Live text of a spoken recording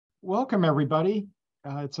Welcome, everybody.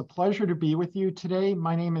 It's a pleasure to be with you today.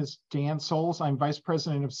 My name is Dan Souls. I'm Vice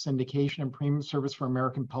President of Syndication and Premium Service for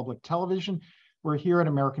American Public Television. We're here at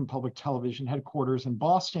American Public Television headquarters in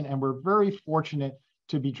Boston, and we're very fortunate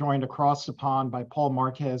to be joined across the pond by Paul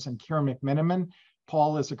Marquess and Ciaran McMenamin.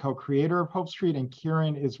 Paul is a co-creator of Hope Street, and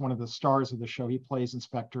Ciaran is one of the stars of the show. He plays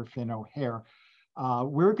Inspector Finn O'Hare.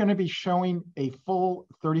 We're going to be showing a full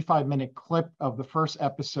 35-minute clip of the first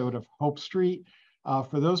episode of Hope Street.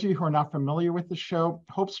 For those of you who are not familiar with the show,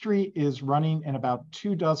 Hope Street is running in about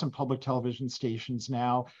 24 public television stations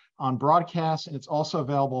now on broadcast, and it's also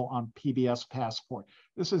available on PBS Passport.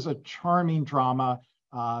 This is a charming drama,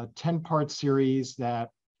 10-part series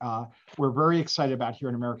that we're very excited about here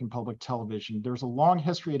in American Public Television. There's a long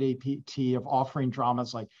history at APT of offering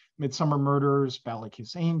dramas like Midsomer Murders, Ballet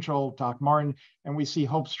Kiss Angel, Doc Martin, and we see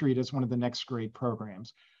Hope Street as one of the next great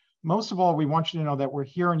programs. Most of all, we want you to know that we're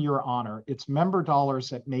here in your honor. It's member dollars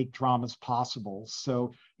that make dramas possible.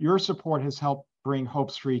 So your support has helped bring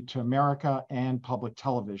Hope Street to America and public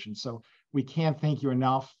television. So we can't thank you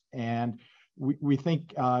enough. And we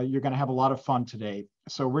think you're going to have a lot of fun today.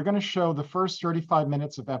 So we're going to show the first 35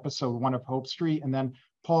 minutes of episode 1 of Hope Street. And then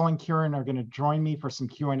Paul and Ciaran are going to join me for some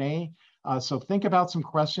Q&A. So think about some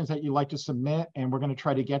questions that you'd like to submit, and we're going to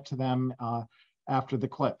try to get to them after the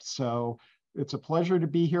clip. So it's a pleasure to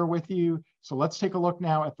be here with you. So let's take a look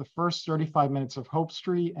now at the first 35 minutes of Hope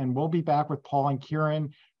Street, and we'll be back with Paul and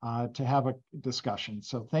Ciaran to have a discussion.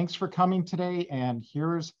 So thanks for coming today, and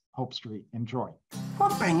here's Hope Street. Enjoy.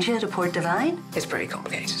 What brings you to Port Divine? It's pretty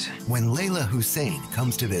complicated. When Layla Hussein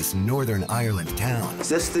comes to this Northern Ireland town, is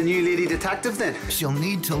this the new lady detective then? she'll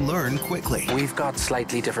need to learn quickly. We've got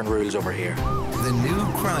slightly different rules over here. The new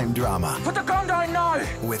crime drama. Put the gun down now!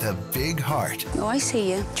 With a big heart. Oh, I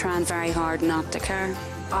see you trying very hard not to care.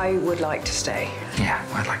 I would like to stay. Yeah,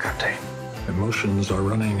 I'd like that too. Emotions are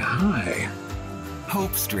running high.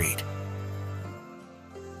 Hope Street.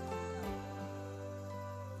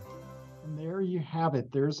 And there you have it.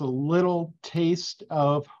 There's a little taste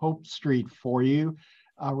of Hope Street for you.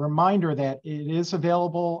 A reminder that it is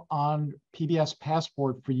available on PBS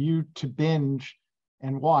Passport for you to binge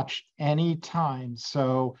and watch anytime.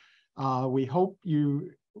 So we hope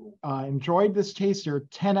you enjoyed this taste. There are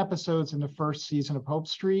 10 episodes in the first season of Hope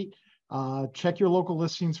Street. Check your local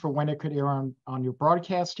listings for when it could air on your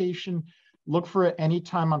broadcast station. Look for it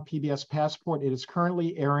anytime on PBS Passport. It is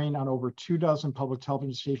currently airing on over 24 public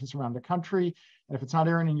television stations around the country. And if it's not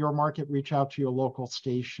airing in your market, reach out to your local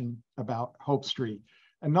station about Hope Street.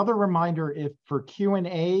 Another reminder, if for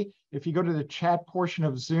Q&A, if you go to the chat portion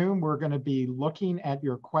of Zoom, we're going to be looking at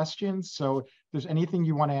your questions. So if there's anything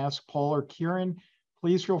you want to ask Paul or Ciaran,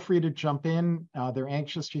 please feel free to jump in. They're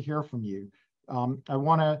anxious to hear from you. I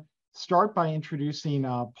want to start by introducing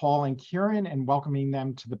Paul and Ciaran and welcoming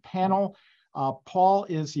them to the panel. Paul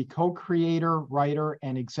is the co-creator, writer,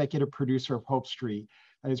 and executive producer of Hope Street.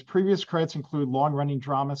 His previous credits include long-running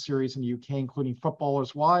drama series in the UK, including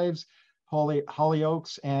Footballers' Wives,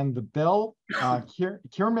 Hollyoaks, and The Bill. Ciarán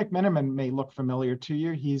McMenamin may look familiar to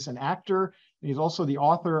you. He's an actor, and he's also the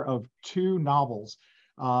author of 2 novels.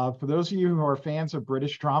 For those of you who are fans of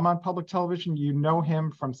British drama on public television, you know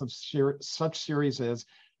him from some such series as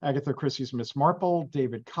Agatha Christie's Miss Marple,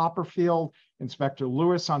 David Copperfield, Inspector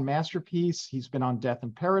Lewis on Masterpiece. He's been on Death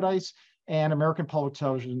in Paradise, and American Public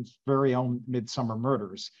Television's very own Midsomer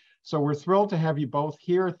Murders. So we're thrilled to have you both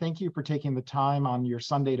here. Thank you for taking the time on your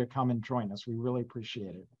Sunday to come and join us. We really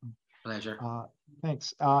appreciate it. Pleasure.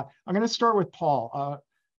 Thanks. I'm going to start with Paul.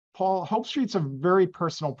 Paul, Hope Street's a very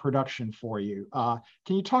personal production for you.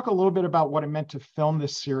 Can you talk a little bit about what it meant to film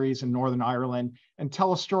this series in Northern Ireland and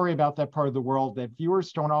tell a story about that part of the world that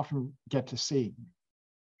viewers don't often get to see?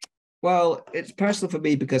 Well, it's personal for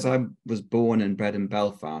me because I was born and bred in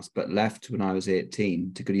Belfast, but left when I was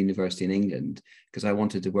 18 to go to university in England because I thought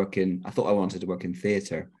I wanted to work in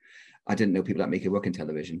theatre. I didn't know people that make it work in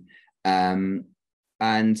television. And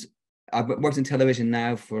I've worked in television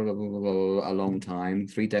now for a long time,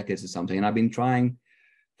 3 decades or something. And I've been trying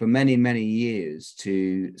for many, many years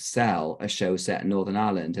to sell a show set in Northern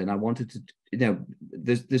Ireland. And I wanted to,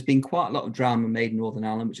 there's been quite a lot of drama made in Northern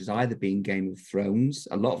Ireland, which has either been Game of Thrones,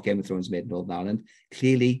 a lot of Game of Thrones made in Northern Ireland.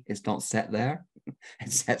 Clearly, it's not set there.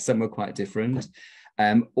 It's set somewhere quite different.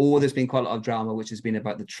 Or there's been quite a lot of drama, which has been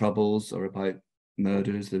about the Troubles or about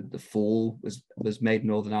murders. The Fall was made in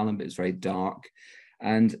Northern Ireland, but it's very dark.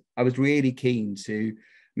 And I was really keen to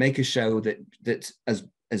make a show that as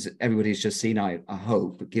everybody's just seen, I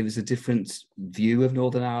hope, gives a different view of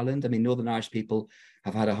Northern Ireland. I mean, Northern Irish people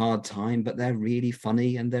have had a hard time, but they're really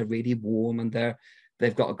funny and they're really warm and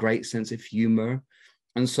they've got a great sense of humor.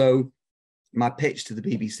 And so my pitch to the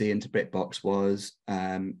BBC and to BritBox was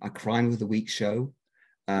a Crime of the Week show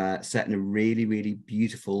set in a really, really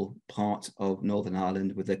beautiful part of Northern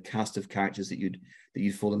Ireland with a cast of characters that you'd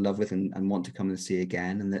fall in love with and want to come and see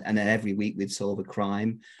again. And then every week we'd solve a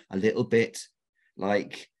crime, a little bit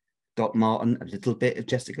like Doc Martin, a little bit of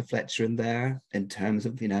Jessica Fletcher in there in terms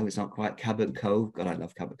of, it's not quite Cabot Cove. God, I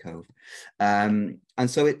love Cabot Cove. And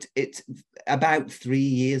so it about 3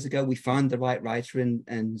 years ago, we found the right writer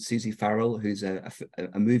in Susie Farrell, who's a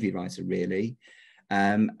movie writer, really.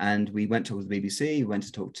 And we went to talk to the BBC, we went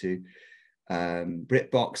to talk to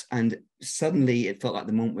BritBox, and suddenly it felt like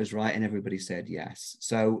the moment was right and everybody said yes.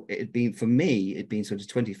 So it'd been sort of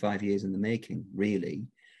 25 years in the making, really.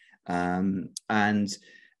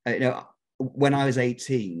 When I was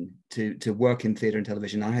 18 to work in theatre and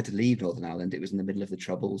television, I had to leave Northern Ireland. It was in the middle of the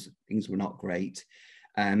Troubles. Things were not great.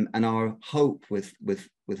 And our hope with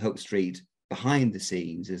Hope Street behind the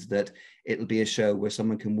scenes is that it'll be a show where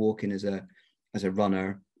someone can walk in as a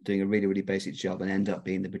runner, doing a really, really basic job and end up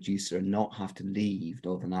being the producer and not have to leave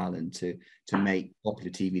Northern Ireland to make popular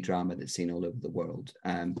TV drama that's seen all over the world.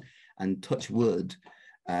 And touch wood,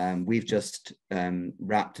 we've just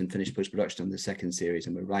wrapped and finished post-production on the second series,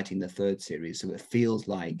 and we're writing the third series. So it feels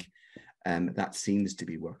like that seems to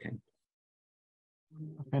be working.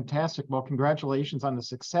 Fantastic. Well, congratulations on the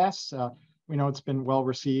success. We know it's been well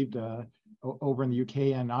received over in the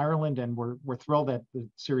UK and Ireland, and we're thrilled that the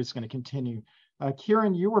series is going to continue.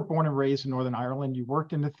 Ciarán, you were born and raised in Northern Ireland. You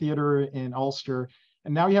worked in the theatre in Ulster,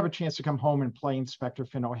 and now you have a chance to come home and play Inspector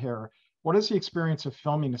Finn O'Hare. What has the experience of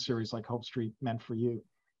filming a series like Hope Street meant for you?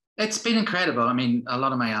 It's been incredible. I mean, a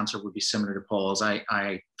lot of my answer would be similar to Paul's. I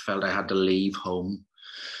felt I had to leave home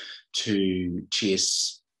to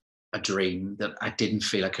chase a dream that I didn't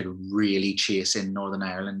feel I could really chase in Northern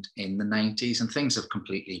Ireland in the 90s, and things have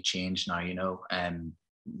completely changed now.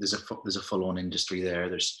 There's a full-on industry there.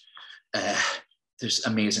 There's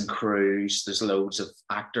amazing crews. There's loads of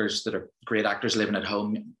actors that are great actors living at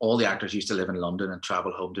home. All the actors used to live in London and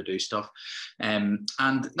travel home to do stuff. And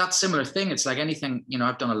that similar thing, it's like anything,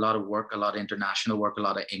 I've done a lot of work, a lot of international work, a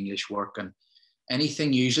lot of English work, and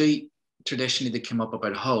anything usually traditionally that came up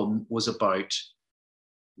about home was about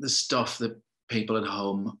the stuff that people at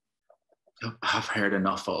home have heard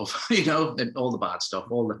enough of, all the bad stuff,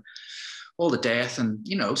 all the death and,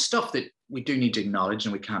 stuff that we do need to acknowledge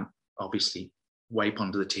and we can't obviously wipe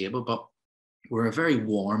under the table, but we're a very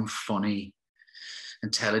warm, funny,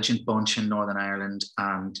 intelligent bunch in Northern Ireland,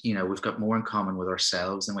 and we've got more in common with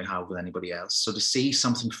ourselves than we have with anybody else. So to see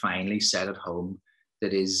something finally set at home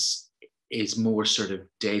that is more sort of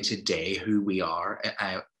day to day who we are,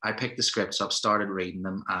 I picked the scripts up, started reading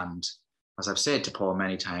them, and as I've said to Paul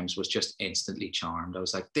many times, was just instantly charmed. I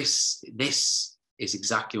was like, this is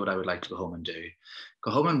exactly what I would like to go home and do.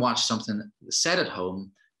 Go home and watch something set at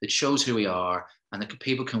home that shows who we are and that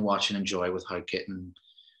people can watch and enjoy without getting,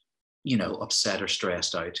 upset or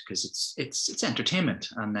stressed out, because it's entertainment,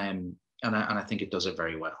 and I think it does it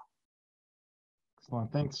very well.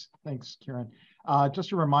 Excellent. Thanks, Ciarán.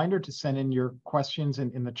 Just a reminder to send in your questions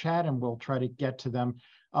in the chat, and we'll try to get to them.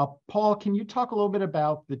 Paul, can you talk a little bit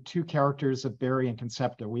about the two characters of Barry and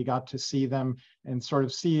Concepta? We got to see them and sort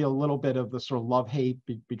of see a little bit of the sort of love-hate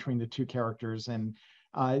between the two characters, and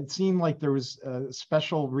it seemed like there was a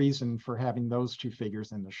special reason for having those two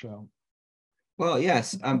figures in the show. Well,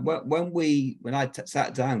 yes. When I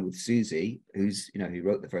sat down with Susie, who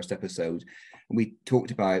wrote the first episode, and we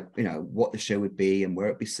talked about what the show would be and where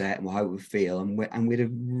it'd be set and how it would feel, and we had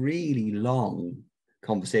a really long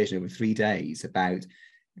conversation over 3 days about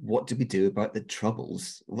what do we do about the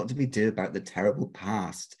troubles, what do we do about the terrible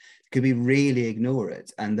past? Could we really ignore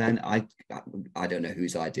it? And then I don't know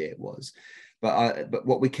whose idea it was. But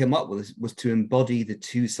what we came up with was to embody the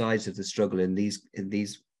two sides of the struggle in these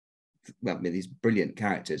brilliant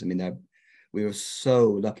characters. I mean, we were so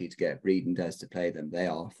lucky to get Reed and Des to play them. They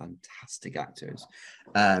are fantastic actors,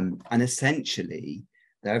 and essentially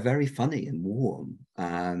they're very funny and warm.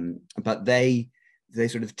 But they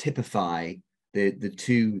sort of typify the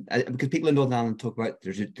two, because people in Northern Ireland talk about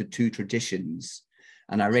the two traditions.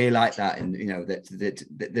 And I really like that, and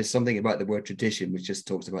that there's something about the word tradition which just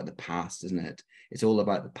talks about the past, isn't it? It's all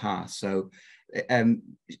about the past. So,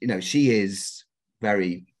 she is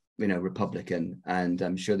very, Republican, and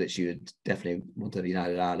I'm sure that she would definitely want to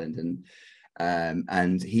United Ireland.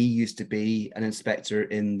 And he used to be an inspector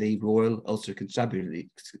in the Royal Ulster Constabulary,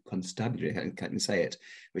 I can't say it,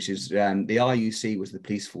 which is the RUC was the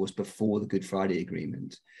police force before the Good Friday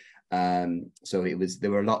Agreement. So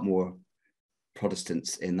there were a lot more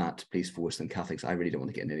Protestants in that police force than Catholics. I really don't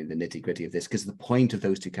want to get into the nitty gritty of this, because the point of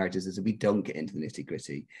those two characters is that we don't get into the nitty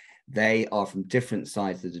gritty. They are from different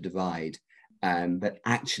sides of the divide, but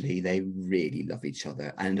actually they really love each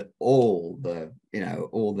other, and all the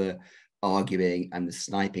arguing and the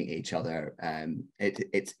sniping each other,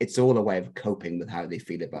 it's all a way of coping with how they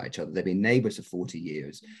feel about each other. They've been neighbors for 40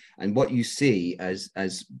 years, and what you see as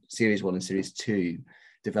series 1 and series 2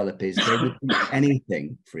 develop is they would do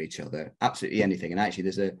anything for each other, absolutely anything. And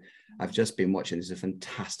actually I've just been watching, there's a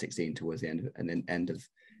fantastic scene towards the end of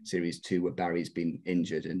series 2 where Barry's been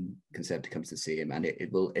injured and Conservative comes to see him, and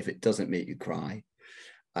it will, if it doesn't make you cry,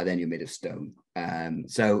 then you're made of stone.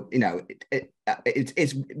 So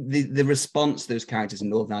it's the response to those characters in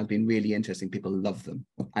Northern Ireland has been really interesting. People love them,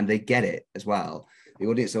 and they get it as well. The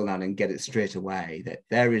audience in Northern Ireland get it straight away that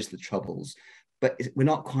there is the troubles, but we're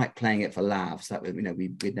not quite playing it for laughs. That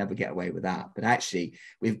we'd never get away with that. But actually,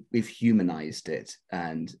 we've humanized it,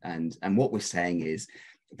 and what we're saying is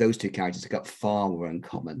those two characters have got far more in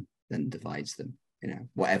common than divides them.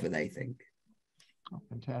 Whatever they think. Oh,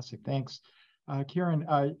 fantastic, thanks,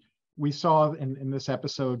 Ciarán. We saw in this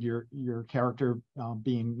episode your character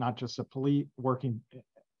being not just working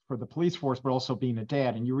for the police force, but also being a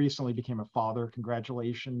dad. And you recently became a father.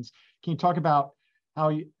 Congratulations. Can you talk about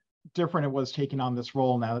how different it was taking on this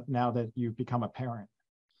role now that you've become a parent?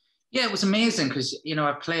 Yeah, it was amazing because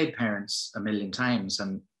I've played parents a million times,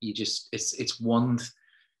 and it's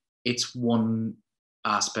one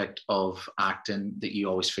aspect of acting that you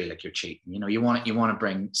always feel like you're cheating. You want to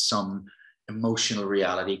bring some emotional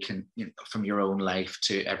reality from your own life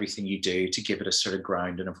to everything you do to give it a sort of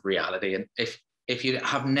grounding of reality. And if you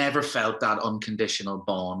have never felt that unconditional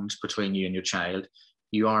bond between you and your child,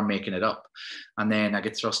 you are making it up. And then I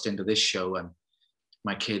get thrust into this show, and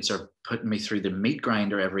my kids are putting me through the meat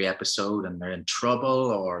grinder every episode, and they're in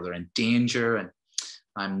trouble or they're in danger, and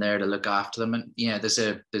I'm there to look after them. And yeah, there's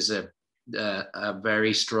a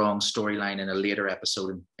very strong storyline in a later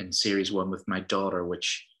episode in series 1 with my daughter,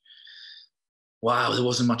 which, wow, there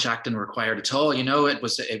wasn't much acting required at all. It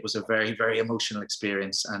was a very, very emotional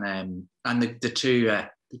experience. And the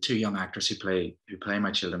two young actors who play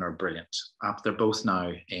my children are brilliant. They're both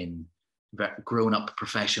now in grown-up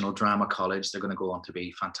professional drama college. They're going to go on to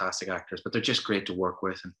be fantastic actors, but they're just great to work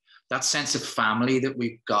with. And that sense of family that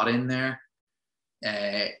we've got in there,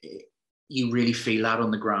 you really feel that on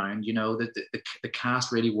the ground. That the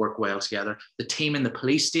cast really work well together. The team in the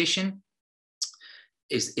police station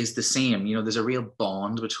is the same. There's a real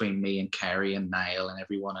bond between me and Kerry and Niall and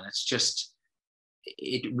everyone, and it's just,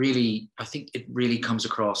 I think it really comes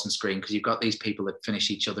across on screen, because you've got these people that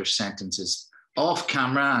finish each other's sentences off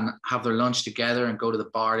camera and have their lunch together and go to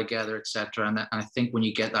the bar together, etc. And I think when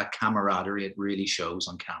you get that camaraderie, it really shows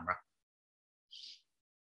on camera.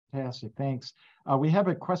 Fantastic, thanks. We have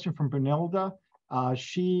a question from Brunilda.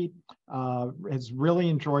 She has really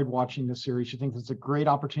enjoyed watching the series. She thinks it's a great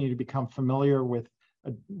opportunity to become familiar with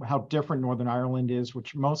how different Northern Ireland is,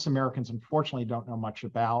 which most Americans unfortunately don't know much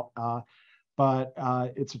about. But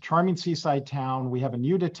it's a charming seaside town. We have a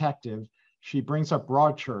new detective. She brings up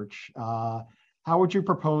Broadchurch. How would you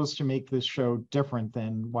propose to make this show different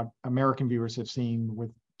than what American viewers have seen with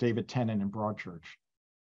David Tennant and Broadchurch?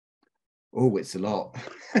 Oh, it's a lot.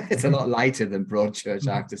 It's a lot lighter than Broadchurch,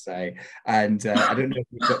 I have to say. And I don't know if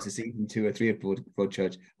we've got to season 2 or 3 of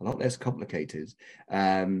Broadchurch, a lot less complicated.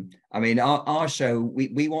 Our show,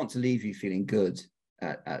 we want to leave you feeling good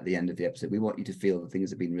at the end of the episode. We want you to feel that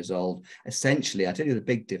things have been resolved. Essentially, I'll tell you the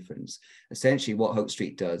big difference. Essentially, what Hope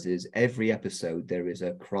Street does is every episode there is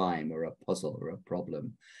a crime or a puzzle or a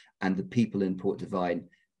problem. And the people in Port Divine,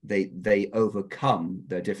 they overcome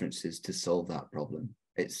their differences to solve that problem.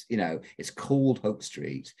 It's called Hope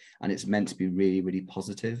Street, and it's meant to be really, really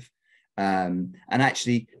positive. And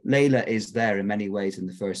actually, Layla is there in many ways in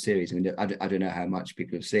the first series. I don't know how much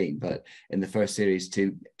people have seen, but in the first series,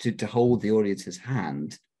 to hold the audience's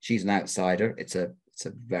hand, she's an outsider. It's a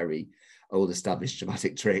very old established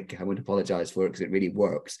dramatic trick. I won't apologize for it because it really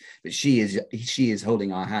works. But she is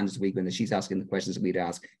holding our hands as we go, and she's asking the questions that we'd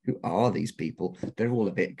ask. Who are these people? They're all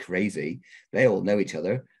a bit crazy. They all know each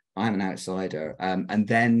other. I'm an outsider. And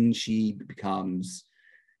then she becomes,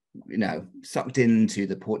 sucked into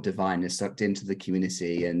the Port Divine, sucked into the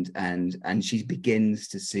community, and she begins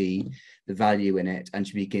to see the value in it, and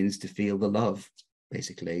she begins to feel the love,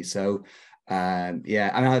 basically. So I'm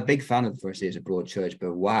a big fan of the first series of Broadchurch,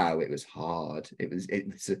 but wow, it was hard.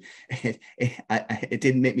 It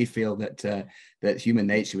didn't make me feel that human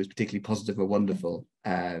nature was particularly positive or wonderful.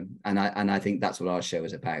 And I think that's what our show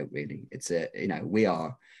is about, really. It's we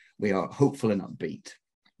are hopeful and upbeat.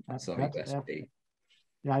 That's our best be.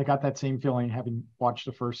 Yeah, I got that same feeling having watched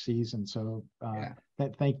the first season. So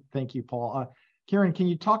thank you, Paul. Ciarán, can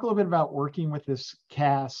you talk a little bit about working with this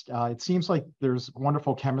cast? It seems like there's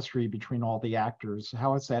wonderful chemistry between all the actors.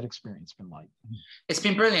 How has that experience been like? It's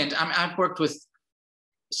been brilliant. I've worked with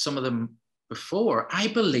some of them before. I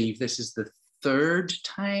believe this is the third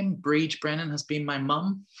time Breach Brennan has been my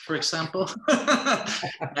mum, for example.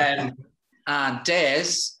 And Des,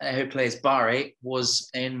 who plays Barry, was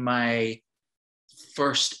in my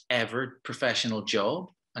first ever professional job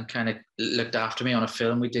and kind of looked after me on a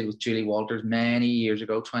film we did with Julie Walters many years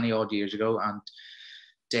ago, 20 odd years ago. And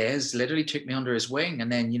Des literally took me under his wing. And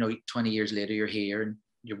then, 20 years later, you're here and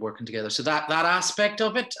you're working together. So that aspect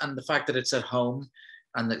of it, and the fact that it's at home,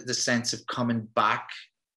 and the sense of coming back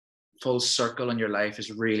full circle in your life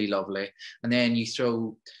is really lovely. And then you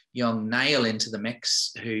throw young Niall into the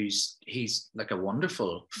mix, he's like a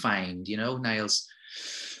wonderful find. Niall's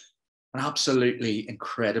an absolutely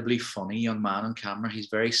incredibly funny young man on camera. He's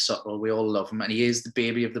very subtle. We all love him. And he is the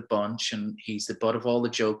baby of the bunch, and he's the butt of all the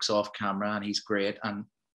jokes off camera, and he's great. And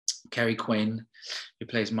Kerry Quinn, who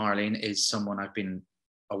plays Marlene, is someone I've been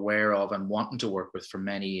aware of and wanting to work with for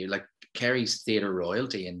many years. Like, Kerry's theatre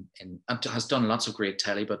royalty and has done lots of great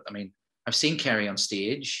telly, but I mean, I've seen Kerry on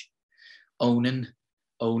stage, owning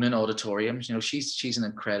auditoriums. She's an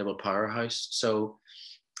incredible powerhouse. So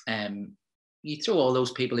you throw all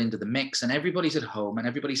those people into the mix, and everybody's at home and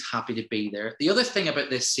everybody's happy to be there. The other thing about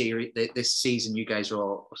this series, this season you guys are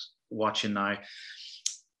all watching now,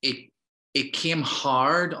 it came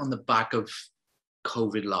hard on the back of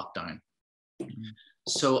COVID lockdown.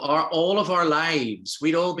 So all of our lives,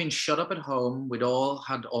 we'd all been shut up at home. We'd all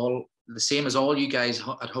had all the same as all you guys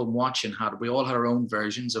at home watching had. We all had our own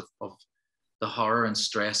versions of the horror and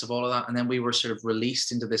stress of all of that. And then we were sort of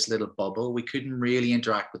released into this little bubble. We couldn't really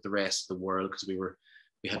interact with the rest of the world because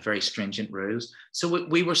we had very stringent rules. So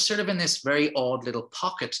we were sort of in this very odd little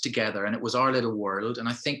pocket together, and it was our little world. And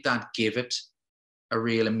I think that gave it a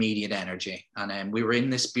real immediate energy. And we were in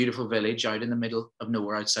this beautiful village out in the middle of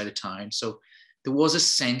nowhere outside of town. So there was a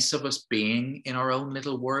sense of us being in our own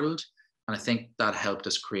little world. And I think that helped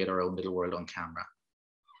us create our own little world on camera.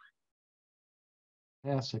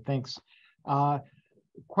 Yes, thanks.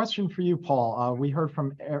 Question for you, Paul. We heard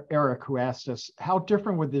from Eric, who asked us, how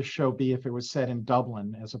different would this show be if it was set in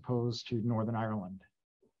Dublin as opposed to Northern Ireland?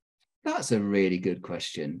 That's a really good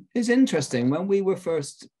question. It's interesting. When we were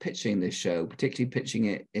first pitching this show, particularly pitching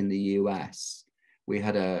it in the US, we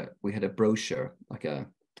had a brochure, like a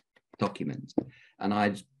document, and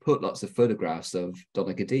I'd put lots of photographs of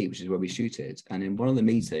Donaghadee, which is where we shoot it. And in one of the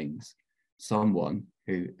meetings, someone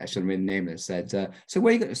who I shouldn't really name it said, so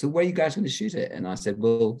where are you guys going to shoot it? And I said,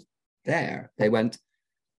 well, there. They went,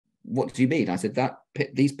 what do you mean? I said,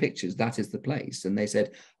 these pictures, that is the place. And they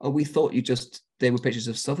said, oh, we thought they were pictures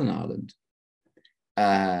of Southern Ireland.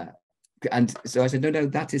 And so I said, no,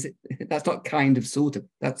 that is it. That's not kind of, sort of,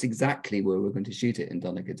 that's exactly where we're going to shoot it, in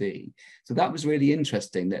Donaghadee. So that was really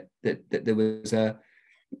interesting that there was a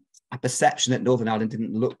perception that Northern Ireland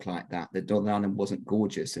didn't look like that Northern Ireland wasn't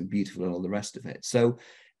gorgeous and beautiful and all the rest of it. So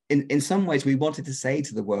in some ways we wanted to say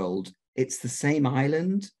to the world, it's the same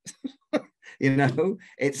island. There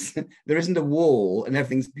isn't a wall and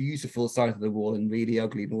everything's beautiful south of the wall and really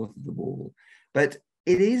ugly north of the wall. But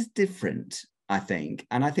it is different, I think.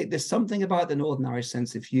 And I think there's something about the Northern Irish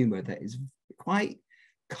sense of humour that is quite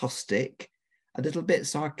caustic, a little bit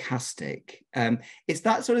sarcastic. It's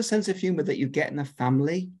that sort of sense of humour that you get in a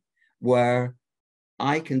family, where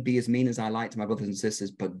I can be as mean as I like to my brothers and sisters,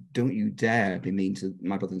 but don't you dare be mean to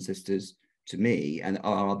my brothers and sisters to me, or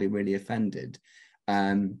I'll be really offended.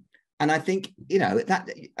 And I think, that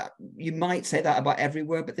you might say that about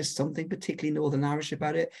everywhere, but there's something particularly Northern Irish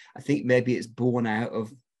about it. I think maybe it's born out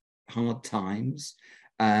of hard times.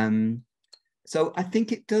 So I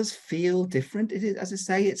think it does feel different. It is, as I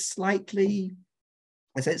say, it's slightly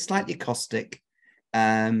caustic.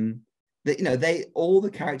 All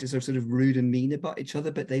the characters are sort of rude and mean about each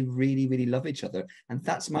other, but they really, really love each other. And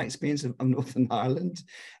that's my experience of Northern Ireland.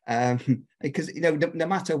 Because, no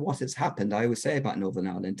matter what has happened, I always say about Northern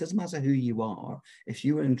Ireland, it doesn't matter who you are. If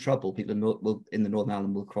you are in trouble, people in the Northern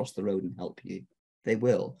Ireland will cross the road and help you. They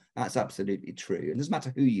will. That's absolutely true. It doesn't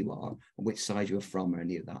matter who you are, or which side you're from, or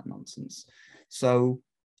any of that nonsense. So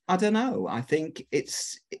I don't know. I think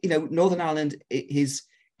it's, Northern Ireland is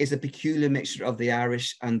a peculiar mixture of the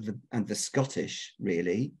Irish and the Scottish,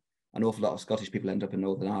 really. An awful lot of Scottish people end up in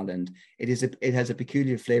Northern Ireland. It has a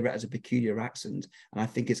peculiar flavour, it has a peculiar accent, and I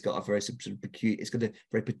think it's got a very sort of it's got a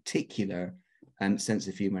very particular sense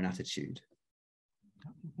of humour and attitude.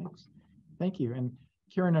 Thanks. Thank you. And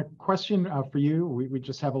Ciarán, a question for you. We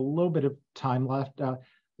just have a little bit of time left.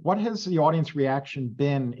 What has the audience reaction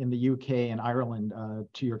been in the UK and Ireland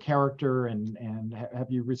to your character, and have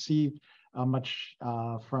you received much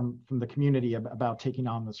from the community about taking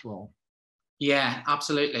on this role? Yeah,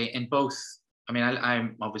 absolutely. In both, I mean,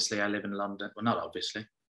 I'm obviously I live in London. Well, not obviously.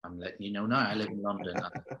 I'm letting you know now. I live in London.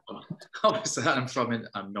 Obviously,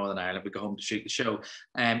 I'm Northern Ireland. We go home to shoot the show.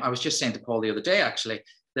 I was just saying to Paul the other day, actually,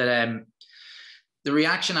 that the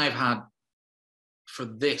reaction I've had for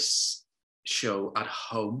this show at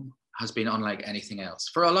home has been unlike anything else.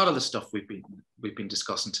 For a lot of the stuff we've been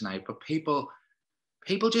discussing tonight, but people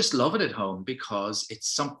just love it at home because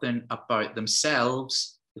it's something about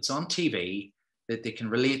themselves. It's on TV that they can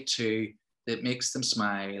relate to, that makes them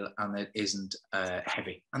smile, and that isn't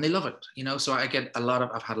heavy, and they love it. You know, so I've had a lot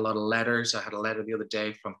of letters. I had a letter the other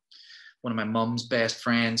day from one of my mum's best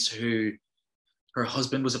friends who her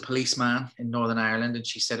husband was a policeman in Northern Ireland, and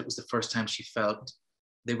she said it was the first time she felt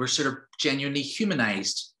they were sort of genuinely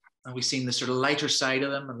humanized, and we've seen the sort of lighter side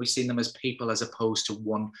of them, and we've seen them as people as opposed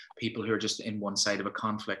to people who are just in one side of a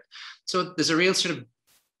conflict. So there's a real sort of,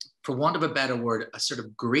 for want of a better word, a sort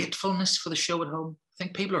of gratefulness for the show at home. I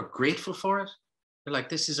think people are grateful for it. They're like,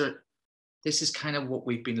 this is kind of what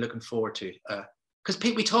we've been looking forward to.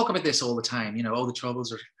 Because we talk about this all the time, you know, all the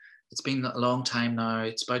troubles it's been a long time now.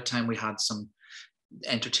 It's about time we had some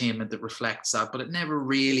entertainment that reflects that, but it never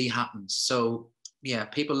really happens. So yeah,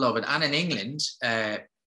 people love it. And in England,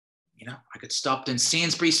 you know, I got stopped in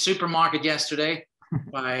Sainsbury's supermarket yesterday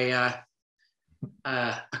by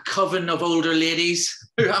a coven of older ladies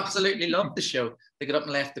who absolutely loved the show. They got up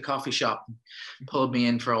and left the coffee shop and pulled me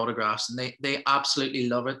in for autographs, and they absolutely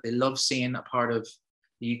love it. They love seeing a part of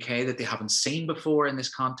the UK that they haven't seen before in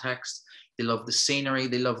this context. They love the scenery,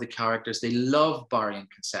 they love the characters, they love Barry and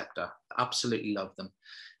Concepta, absolutely love them.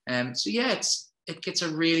 So yeah, it gets a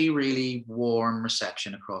really, really warm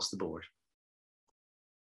reception across the board.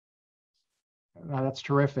 That's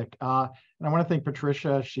terrific. And I want to thank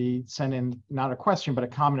Patricia. She sent in not a question, but a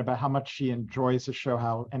comment about how much she enjoys the show,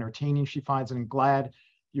 how entertaining she finds it, and glad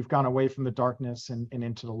you've gone away from the darkness and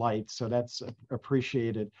into the light. So that's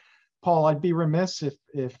appreciated. Paul, I'd be remiss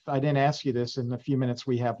if I didn't ask you this in the few minutes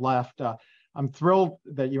we have left. I'm thrilled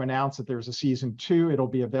that you announced that there's a season 2. It'll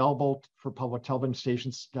be available for public television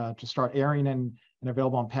stations to start airing and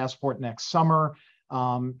available on Passport next summer.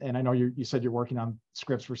 And I know you said you're working on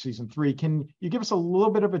scripts for season 3. Can you give us a little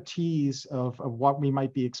bit of a tease of what we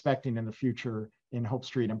might be expecting in the future in Hope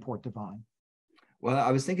Street and Port Devine? Well,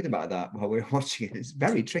 I was thinking about that while we were watching it. It's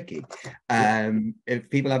very tricky. If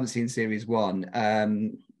people haven't seen series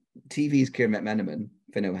 1, TV's Ciaran McMenamin,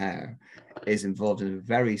 Finn O'Hare, is involved in a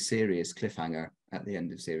very serious cliffhanger at the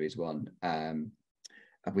end of series 1.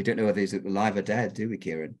 We don't know whether he's alive or dead, do we,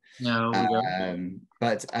 Ciarán? No, we don't.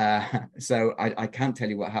 But so I can't tell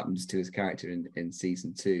you what happens to his character in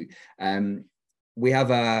season 2. We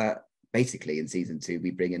have basically in season 2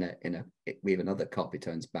 we bring we have another cop who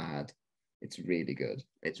turns bad. It's really good.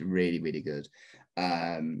 It's really, really good.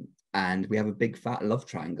 And we have a big fat love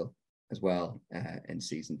triangle as well in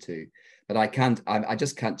season 2. But I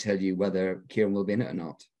just can't tell you whether Ciarán will be in it or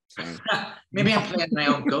not. So. Maybe I'm playing my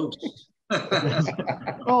own ghost.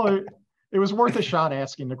 Well, it was worth a shot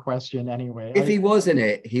asking the question anyway. If he was in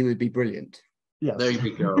it, he would be brilliant. Yes. There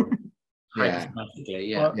you go. Yeah. Hypothetically,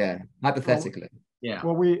 yeah. Well, yeah, hypothetically. Yeah.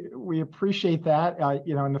 Well, we appreciate that.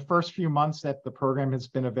 You know, in the first few months that the program has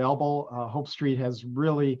been available, Hope Street has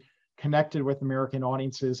really connected with American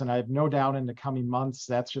audiences, and I have no doubt in the coming months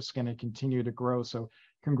that's just going to continue to grow. So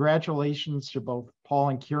congratulations to both Paul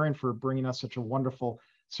and Ciarán for bringing us such a wonderful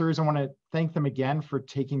series. I want to thank them again for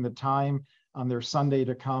taking the time on their Sunday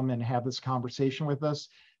to come and have this conversation with us.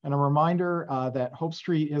 And a reminder that Hope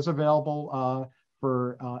Street is available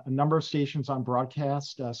for a number of stations on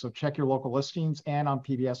broadcast. So check your local listings and on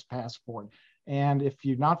PBS Passport. And if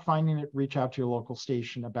you're not finding it, reach out to your local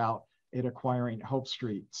station about it acquiring Hope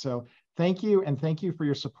Street. So thank you, and thank you for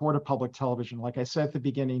your support of public television. Like I said at the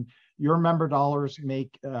beginning, your member dollars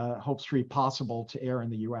make Hope Street possible to air in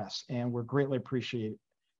the US, and we're greatly appreciate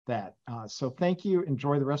that. So thank you,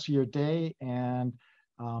 enjoy the rest of your day, and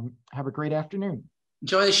have a great afternoon.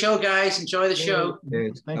 Enjoy the show, guys. Enjoy the show.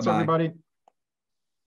 Good. Thanks, Bye-bye. everybody.